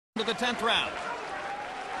To the 10th round.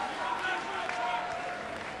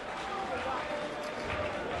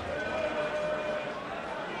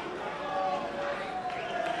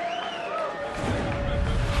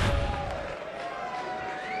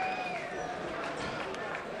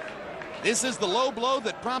 This is the low blow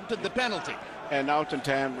that prompted the penalty. And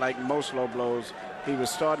oftentimes, like most low blows, he was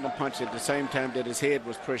starting to punch at the same time that his head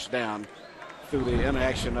was pushed down through the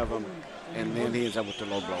interaction of him, and then he ends up with the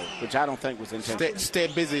low blow, which I don't think was intentional. Stay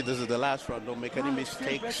busy. This is the last round. Don't make any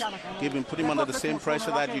mistakes. Put him under the same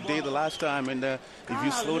pressure that you did the last time. And if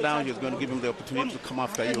you slow down, you're going to give him the opportunity to come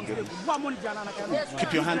after you.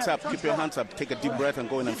 Keep your hands up. Keep your hands up. Take a deep breath and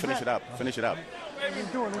go in and finish it up. Finish it up.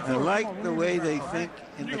 I like the way they think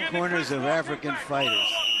in the corners of African fighters.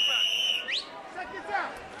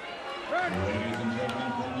 Ladies and gentlemen,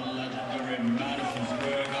 from the legendary Madison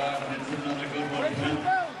Square Garden, it's another good one.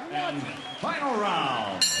 And final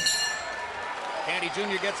round. Candy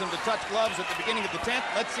Jr. gets him to touch gloves at the beginning of the 10th.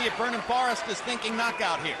 Let's see if Vernon Forrest is thinking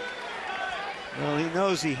knockout here. Well, he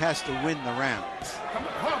knows he has to win the round.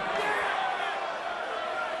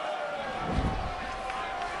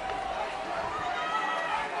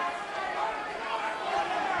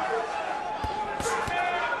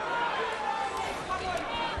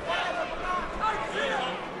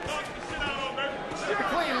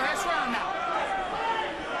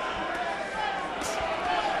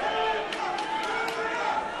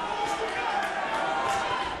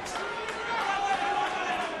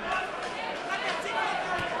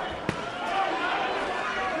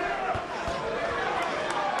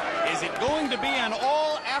 To be an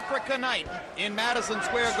all-Africa night in Madison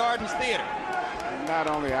Square Gardens Theater. Not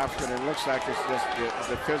only African, it looks like it's just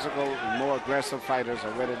the physical, more aggressive fighters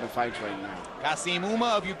are ready to fight right now. Kassim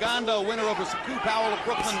Ouma of Uganda, a winner over Saku Powell of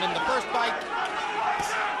Brooklyn in the first fight.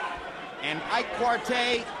 And Ike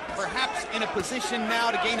Quartey perhaps in a position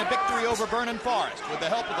now to gain a victory over Vernon Forrest with the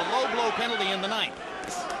help of the low blow penalty in the 9th.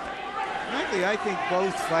 Frankly, I think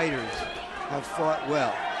both fighters have fought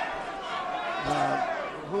well.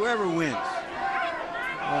 Whoever wins.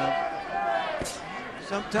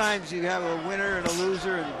 Sometimes you have a winner and a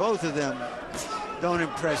loser, and both of them don't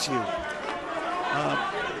impress you.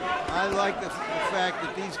 I like the fact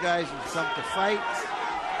that these guys have come to fight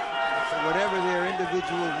for whatever their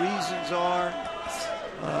individual reasons are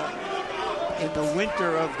in the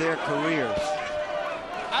winter of their careers.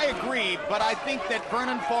 I agree, but I think that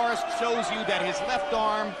Vernon Forrest shows you that his left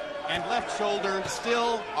arm and left shoulder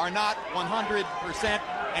still are not 100%.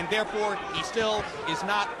 And therefore, he still is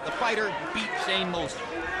not the fighter who beat Shane Mosley.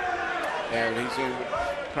 And he's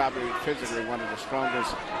probably physically one of the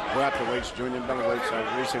strongest welterweights, junior middleweights of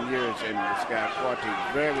recent years. And this guy, Quartey,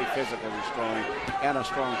 very physically strong and a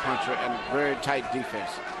strong puncher and very tight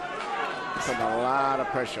defense. Putting a lot of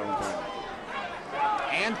pressure on him.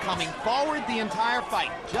 And coming forward the entire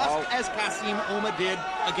fight, just as Kassim Ouma did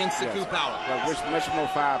against Saku Powell. But much more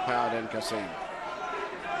firepower than Kassim.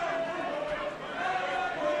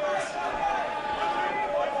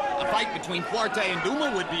 Fight between Quartey and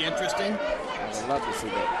Ouma would be interesting. I'd love to see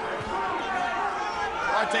that.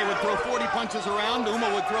 Quartey would throw 40 punches around. Ouma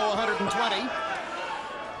would throw 120.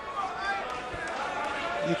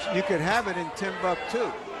 You could have it in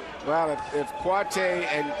Timbuktu. Well, if Quartey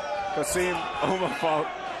and Kassim Ouma fought,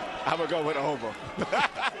 I would go with Ouma.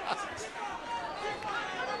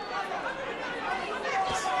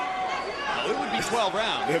 It would be 12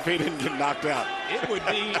 rounds. If he didn't get knocked out. It would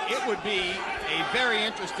be a very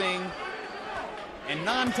interesting and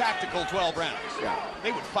non-tactical 12 rounds. Yeah.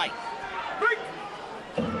 They would fight.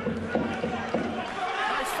 10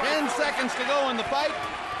 seconds to go in the fight.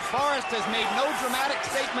 Forrest has made no dramatic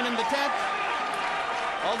statement in the 10th.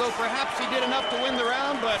 Although perhaps he did enough to win the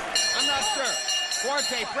round, but I'm not sure.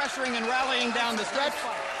 Quartey pressuring and rallying down the stretch.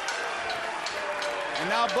 And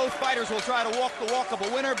now both fighters will try to walk the walk of a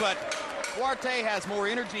winner, but Quartey has more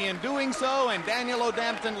energy in doing so, and Daniel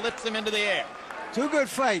O'Dampton lifts him into the air. Two good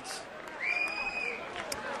fights.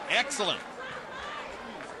 Excellent.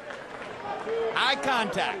 Eye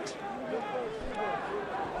contact.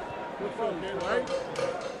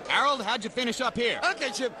 Harold, how'd you finish up here?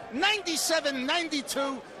 Okay, Jim,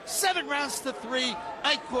 97-92, 7 rounds to 3,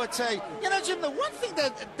 Ike Quartey. You know, Jim, the one thing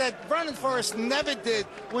that Vernon Forrest never did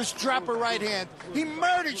was drop a right hand. He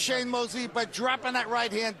murdered Shane Mosley by dropping that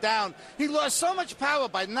right hand down. He lost so much power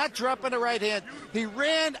by not dropping the right hand. He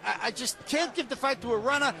ran. I just can't give the fight to a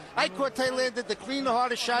runner. Ike Quartey landed the clean, the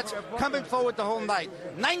hardest shots, coming forward the whole night.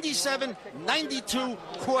 97-92,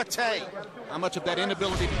 Quartey. How much of that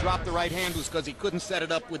inability to drop the right hand was because he couldn't set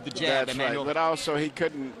it up with the jab? That's right, but also he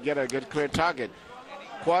couldn't get a good, clear target.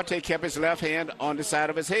 Quartey kept his left hand on the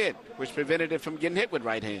side of his head, which prevented it from getting hit with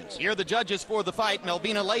right hands. Here are the judges for the fight.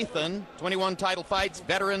 Melvina Lathan, 21 title fights,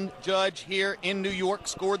 veteran judge here in New York,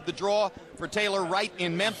 scored the draw for Taylor Wright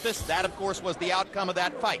in Memphis. That, of course, was the outcome of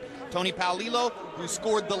that fight. Tony Paolillo, who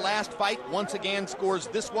scored the last fight, once again scores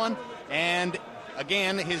this one. And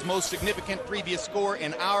again, his most significant previous score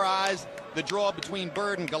in our eyes, the draw between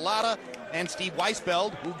Bird and Galata. And Steve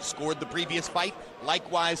Weisfeld, who scored the previous fight,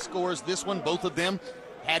 likewise scores this one. Both of them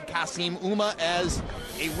had Kasim Uma as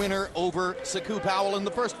a winner over Saku Powell in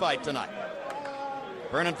the first fight tonight.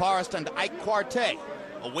 Vernon Forrest and Ike Quartey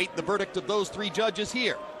await the verdict of those three judges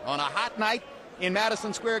here on a hot night in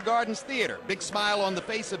Madison Square Gardens Theater. Big smile on the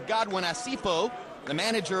face of Godwin Asifo, the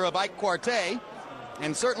manager of Ike Quartey.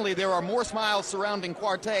 And certainly there are more smiles surrounding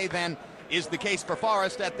Quartey than is the case for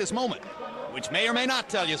Forrest at this moment, which may or may not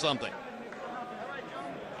tell you something.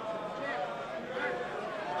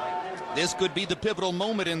 This could be the pivotal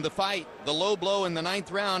moment in the fight, the low blow in the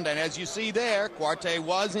 9th round, and as you see there, Quartey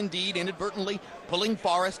was indeed inadvertently pulling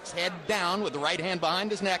Forrest's head down with the right hand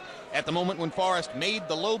behind his neck at the moment when Forrest made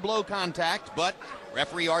the low blow contact, but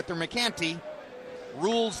referee Arthur McCanty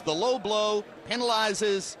rules the low blow,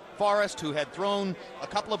 penalizes Forrest, who had thrown a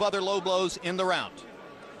couple of other low blows in the round.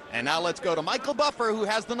 And now let's go to Michael Buffer, who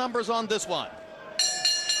has the numbers on this one.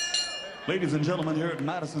 Ladies and gentlemen, here at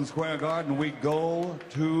Madison Square Garden, we go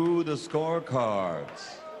to the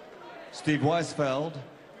scorecards. Steve Weisfeld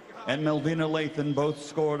and Melvina Lathan both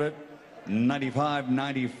scored it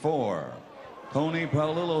 95-94. Tony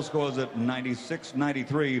Paolillo scores it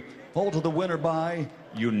 96-93. Fall to the winner by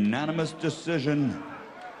unanimous decision,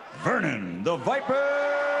 Vernon the Viper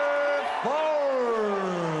Forrest.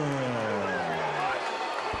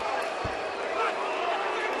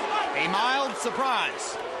 A mild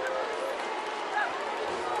surprise.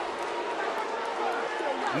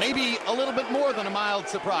 Maybe a little bit more than a mild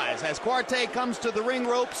surprise as Quartey comes to the ring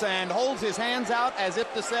ropes and holds his hands out as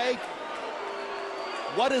if to say,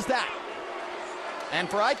 what is that? And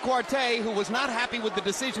for Ike Quartey, who was not happy with the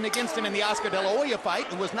decision against him in the Oscar De La Hoya fight,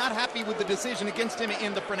 who was not happy with the decision against him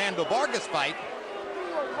in the Fernando Vargas fight,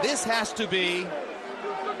 this has to be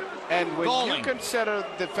And when galling. you consider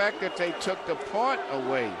the fact that they took the point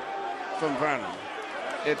away from Vernon,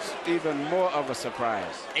 it's even more of a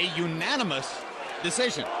surprise. A unanimous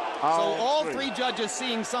decision. All So all three. three judges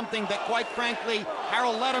seeing something that, quite frankly,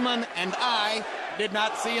 Harold Letterman and I did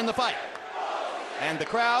not see in the fight. And the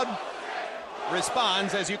crowd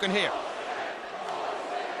responds, as you can hear.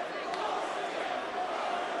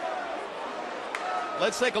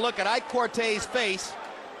 Let's take a look at Ike Quartey's face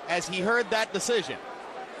as he heard that decision.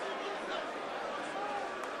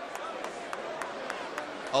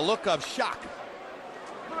 A look of shock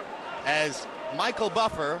as Michael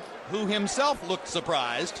Buffer, who himself looked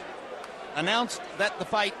surprised, announced that the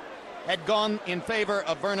fight had gone in favor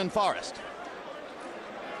of Vernon Forrest.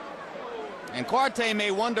 And Quartey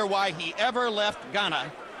may wonder why he ever left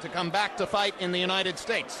Ghana to come back to fight in the United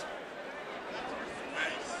States.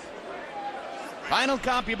 Final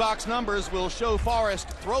CompuBox numbers will show Forrest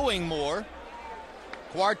throwing more,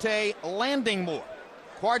 Quartey landing more.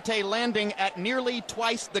 Quartey landing at nearly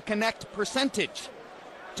twice the connect percentage.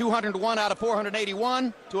 201 out of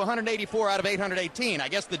 481 to 184 out of 818. I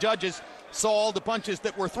guess the judges saw all the punches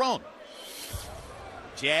that were thrown.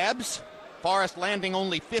 Jabs, Forrest landing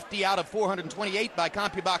only 50 out of 428 by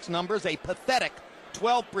CompuBox numbers, a pathetic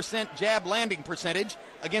 12% jab landing percentage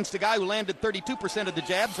against a guy who landed 32% of the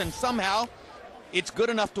jabs, and somehow it's good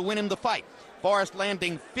enough to win him the fight. Forrest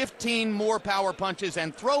landing 15 more power punches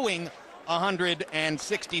and throwing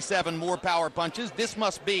 167 more power punches. This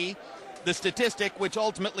must be the statistic which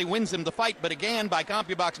ultimately wins him the fight. But again, by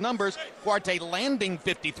CompuBox numbers, Quartey landing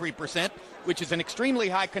 53%, which is an extremely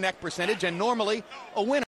high connect percentage and normally a winner.